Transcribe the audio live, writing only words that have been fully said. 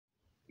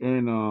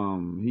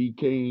and he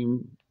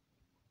came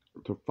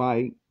to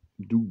fight,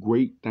 do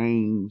great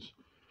things,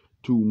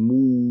 to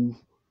move,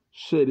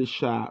 set his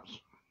shots,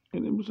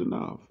 and it was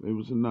enough. It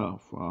was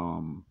enough.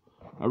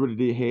 I really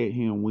did had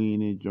him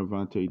winning,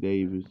 Gervonta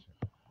Davis.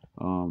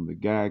 The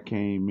guy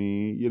came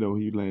in,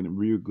 he landed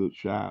real good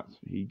shots.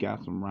 He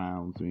got some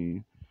rounds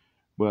in,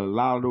 but a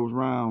lot of those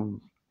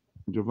rounds,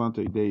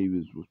 Gervonta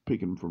Davis was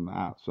picking them from the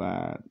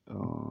outside,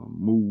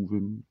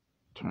 moving,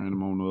 turning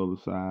them on the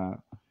other side,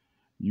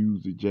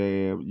 use the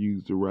jab,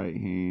 use the right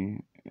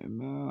hand,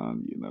 and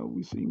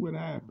we see what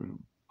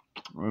happened.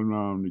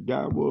 And the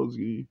guy was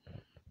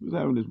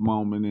having this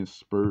moment in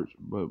spurts,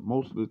 but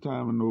most of the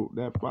time in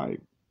that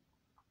fight,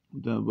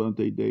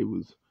 Devontae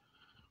Davis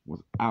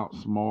was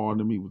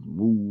outsmarting him. He was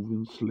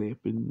moving,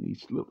 slipping. He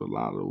slipped a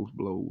lot of those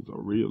blows, a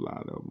real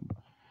lot of them.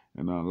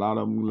 And a lot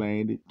of them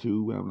landed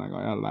too. I'm like,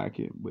 I like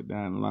it. But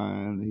down the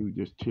line, he was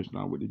just tishing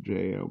out with the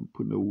jab,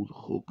 putting those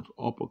hooks,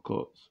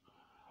 uppercuts,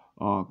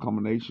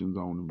 combinations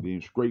on him.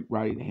 Then straight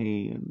right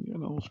hand,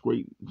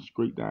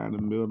 straight down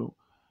the middle.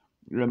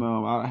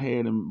 I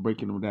had him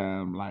breaking them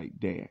down like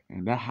that,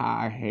 and that's how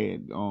I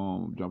had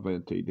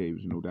Javante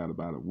Davis, no doubt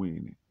about it,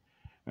 winning.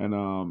 And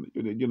I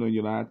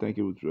think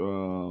it was.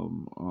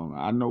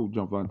 I know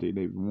Javante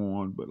Davis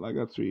won, but like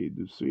I said,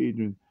 the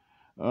decision,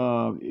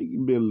 it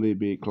can be a little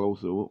bit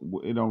closer.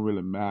 It don't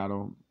really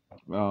matter.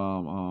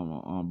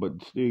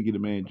 But still get a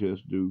man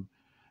just due.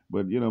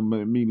 But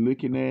me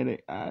looking at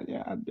it,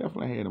 yeah, I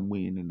definitely had him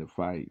win in the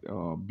fight.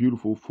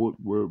 Beautiful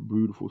footwork,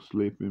 beautiful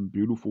slipping,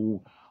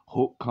 beautiful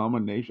hook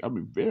combination. I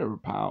mean, very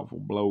powerful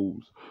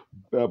blows.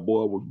 That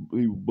boy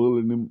he was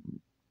bullying him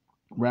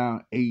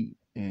round 8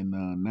 and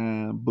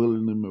 9,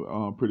 bullying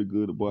him pretty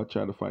good. The boy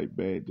tried to fight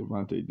back.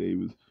 Javante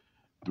Davis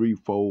 3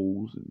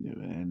 folds,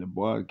 and the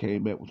boy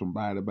came back with some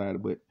body,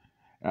 but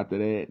after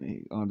that,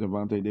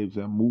 Javante Davis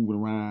moving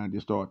around,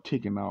 just started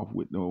ticking off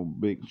with no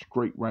big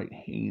straight right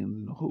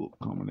hands and hook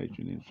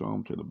combination and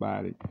some to the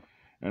body.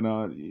 And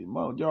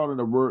majority of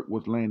the work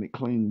was landed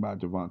clean by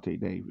Javante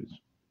Davis.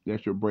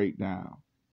 That's your breakdown.